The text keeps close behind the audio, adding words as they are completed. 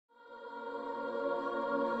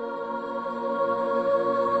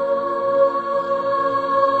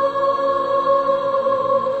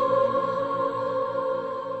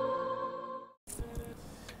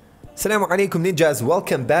Assalamu alaikum ninjas,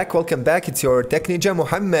 welcome back, it's your Tech Ninja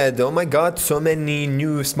Muhammad. Oh my god, so many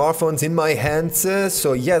new smartphones in my hands.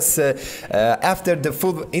 After the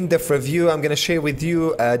full in-depth review, I'm gonna share with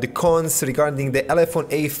you the cons regarding the Elephone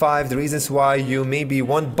A5, the reasons why you maybe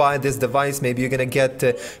won't buy this device. Maybe you're gonna get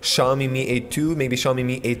Xiaomi Mi 8 II, maybe Xiaomi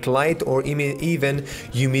Mi 8 Lite, or even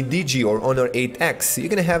Yumi Digi or Honor 8X. You're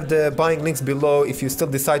gonna have the buying links below if you still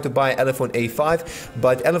decide to buy Elephone A5.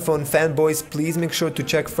 But Elephone fanboys, please make sure to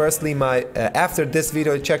check firstly after this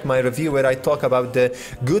video, check my review where I talk about the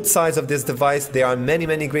good sides of this device. There are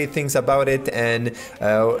many great things about it, and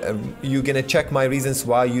you're gonna check my reasons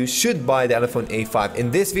why you should buy the Elephone A5.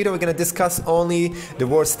 In this video, we're gonna discuss only the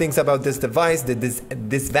worst things about this device, the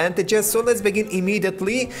disadvantages. So let's begin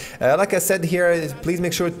immediately. Like I said here, please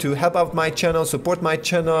make sure to help out my channel, support my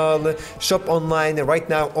channel, shop online right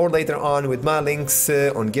now or later on with my links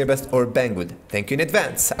on GearBest or Banggood. Thank you in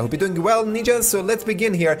advance. I hope you're doing well, ninjas. So let's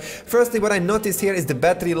begin here. Firstly, what I noticed here is the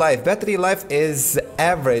battery life. Battery life is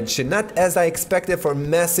average, not as I expected for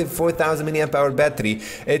massive 4000 mAh battery.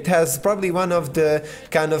 It has probably one of the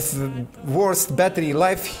kind of worst battery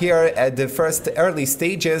life here at the first early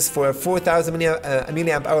stages. For a 4000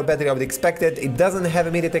 mAh battery, I would expect it. It doesn't have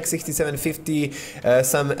a MediaTek 6750,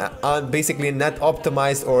 basically not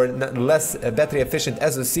optimized or less battery efficient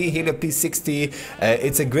SoC. Helio P60,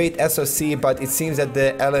 it's a great SoC, but it seems that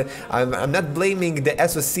I'm not blaming the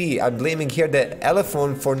SoC. I'm blaming here the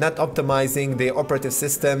Elephone for not optimizing the operative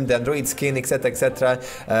system, the Android skin, etc,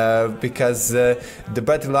 because the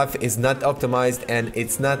battery life is not optimized and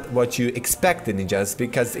it's not what you expected, ninjas.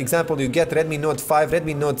 Because example, you get Redmi Note 5,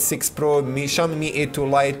 Redmi Note 6 Pro, Xiaomi Mi 8 II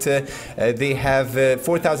Lite, they have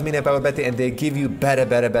 4000 mAh battery and they give you better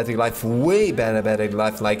battery life, way better battery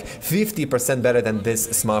life, like 50% better than this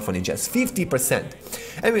smartphone, ninjas, 50%.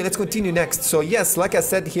 Anyway, let's continue next. So yes, like I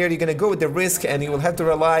said here, you're gonna go with the risk and you will have to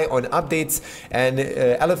rely on updates. And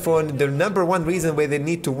Elephone, the number one reason why they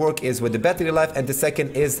need to work is with the battery life, and the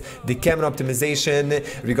second is the camera optimization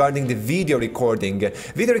regarding the video recording.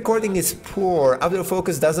 Video recording is poor,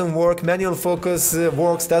 autofocus doesn't work, manual focus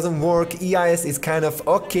doesn't work, EIS is kind of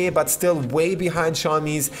okay, but still way behind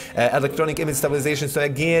Xiaomi's electronic image stabilization. So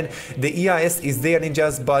again, the EIS is there,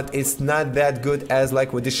 ninjas, but it's not that good as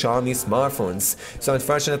like with the Xiaomi smartphones. So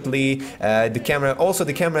unfortunately, the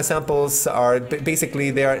camera samples are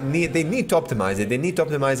basically they need to optimize it. They need to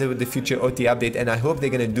optimize it with the future OT update, and I hope they're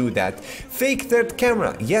gonna do that. Fake third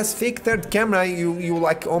camera, yes, fake third camera. You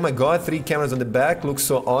like, oh my god, 3 cameras on the back looks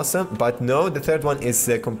so awesome, but no, the third one is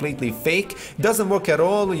completely fake. Doesn't work at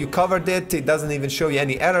all. You covered it. It doesn't even show you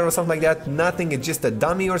any error or something like that. Nothing. It's just a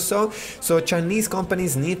dummy or so. So Chinese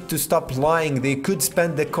companies need to stop lying. They could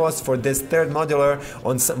spend the cost for this third modular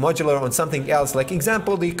on something else. Like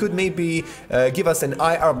example, they could maybe give us an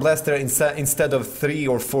IR blaster instead of 3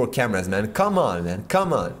 or 4 cameras, man. Come on, man.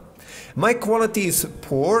 Come on. Mic quality is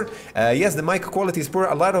poor. Yes, the mic quality is poor.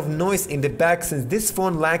 A lot of noise in the back since this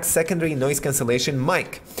phone lacks secondary noise cancellation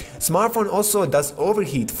mic. Smartphone also does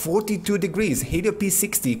overheat, 42 degrees. Helio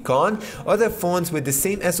P60 con. Other phones with the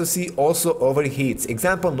same SoC also overheats.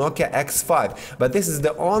 Example, Nokia X5. But this is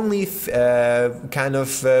the only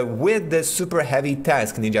with the super heavy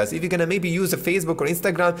task, ninjas. If you're gonna maybe use a Facebook or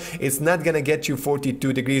Instagram, it's not gonna get you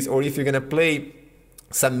 42 degrees. Or if you're gonna play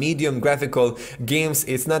some medium graphical games,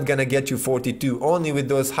 it's not gonna get you 42. Only with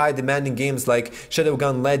those high demanding games like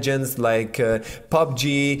Shadowgun Legends, like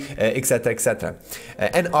PUBG, etc,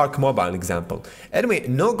 and Arc Mobile example. Anyway,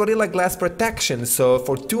 no Gorilla Glass protection. So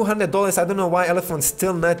for $200, I don't know why Elephone's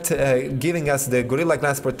still not giving us the Gorilla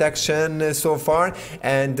Glass protection so far,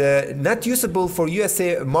 and not usable for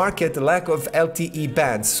USA market, lack of LTE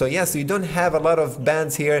bands. So yes, you don't have a lot of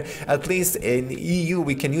bands here. At least in EU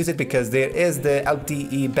we can use it because there is the LTE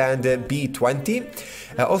band B20.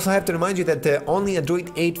 I also have to remind you that only Android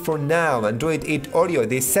 8 for now, Android 8 Oreo.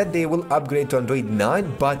 They said they will upgrade to Android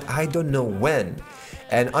 9, but I don't know when.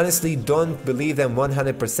 And honestly, don't believe them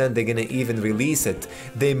 100% they're gonna even release it.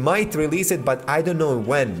 They might release it, but I don't know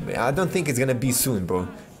when. I don't think it's gonna be soon, bro.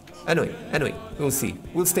 Anyway, we'll see.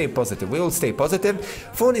 We'll stay positive. We'll stay positive.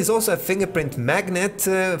 Phone is also a fingerprint magnet.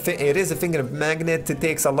 It is a fingerprint magnet. It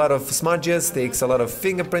takes a lot of smudges, takes a lot of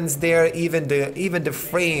fingerprints there. Even the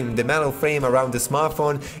frame, the metal frame around the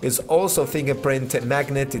smartphone is also fingerprint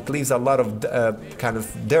magnet. It leaves a lot of kind of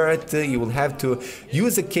dirt. You will have to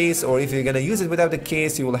use a case, or if you're gonna use it without a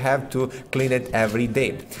case, you will have to clean it every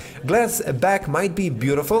day. Glass back might be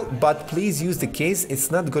beautiful, but please use the case.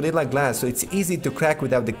 It's not Gorilla Glass, so it's easy to crack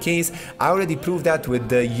without the case. case. I already proved that with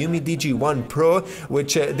the Yumi DG1 Pro,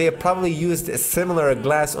 which they probably used a similar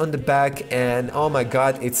glass on the back, and oh my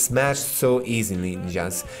god, it smashed so easily,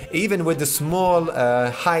 ninjas. Even with the small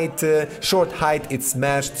short height, it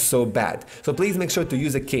smashed so bad. So please make sure to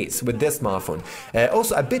use a case with this smartphone.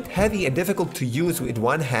 Also a bit heavy and difficult to use with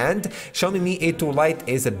one hand. Xiaomi Mi A2 Lite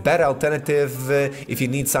is a better alternative if you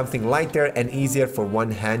need something lighter and easier for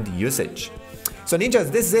one-hand usage. So ninjas,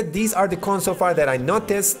 this is it. These are the cons so far that I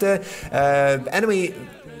noticed. Anyway,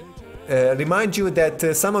 remind you that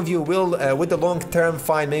some of you will with the long term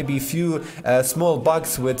find maybe a few small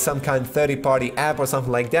bugs with some kind of third-party app or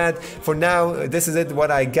something like that. For now, this is it,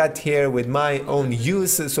 what I got here with my own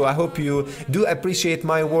use. So I hope you do appreciate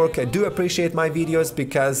my work, do appreciate my videos,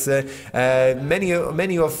 because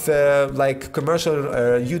many of like commercial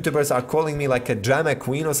YouTubers are calling me like a drama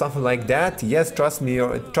queen or something like that. Yes, trust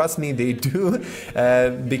me, they do,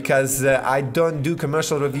 because I don't do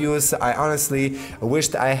commercial reviews. I honestly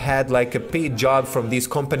wished I had like a paid job from these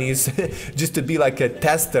companies just to be like a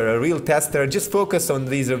tester, a real tester, just focus on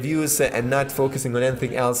these reviews and not focusing on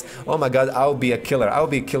anything else. Oh my god, I'll be a killer. I'll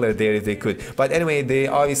be a killer there if they could. But anyway, they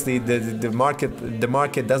obviously the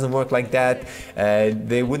market doesn't work like that.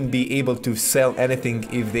 They wouldn't be able to sell anything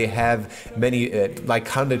if they have many like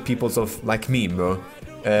 100 people of like me, bro,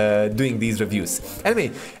 doing these reviews.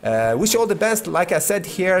 Anyway, wish you all the best. Like I said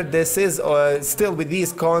here, this is still with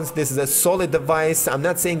these cons, this is a solid device. I'm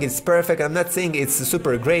not saying it's perfect, I'm not saying it's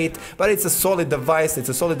super great, but it's a solid device. It's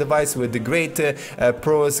a solid device with the great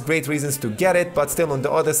pros, great reasons to get it, but still on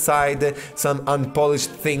the other side, some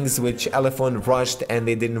unpolished things which Elephone rushed and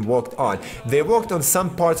they didn't work on. They worked on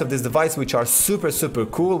some parts of this device which are super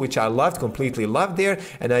cool, which I loved, completely loved there,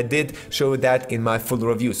 and I did show that in my full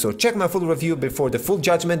review. So check my full review before the full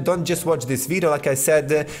judgment. Don't just watch this video. Like I said,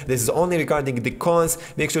 this is only regarding the cons.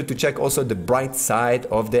 Make sure to check also the bright side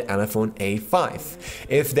of the Elephone A5.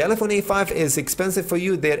 If the Elephone A5 is expensive for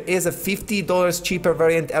you, there is a $50 cheaper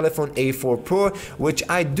variant, Elephone A4 Pro, which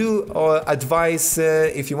I do advise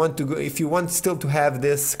if you want to go, if you want still to have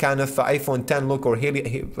this kind of iPhone 10 look or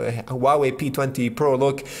Huawei P20 Pro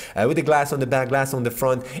look with the glass on the back, glass on the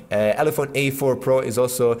front. Elephone A4 Pro is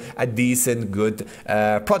also a decent, good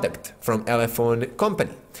product from Elephone company.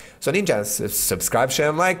 So ninjas, subscribe, share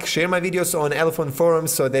and like, share my videos on Elephone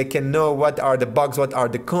forums so they can know what are the bugs, what are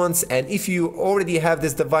the cons, and if you already have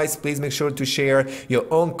this device, please make sure to share your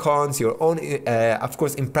own cons, your own of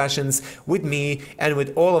course impressions with me and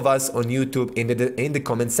with all of us on YouTube in the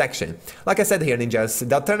comment section. Like I said here, ninjas,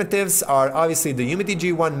 the alternatives are obviously the Yumi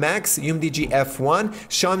DG1 Max, Yumi DG F1,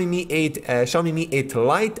 Xiaomi Mi 8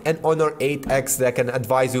 Lite and Honor 8X that can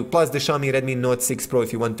advise you, plus the Xiaomi Redmi Note 6 Pro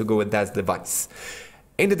if you want to go with that device.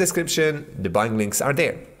 In the description, the buying links are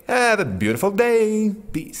there. Have a beautiful day.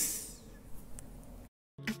 Peace.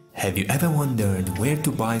 Have you ever wondered where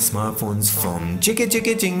to buy smartphones from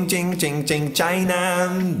China?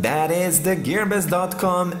 That is the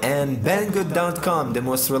gearbest.com and banggood.com, the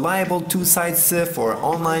most reliable two sites for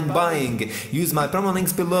online buying. Use my promo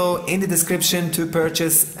links below in the description to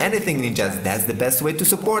purchase anything, ninjas. That's the best way to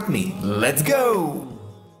support me. Let's go!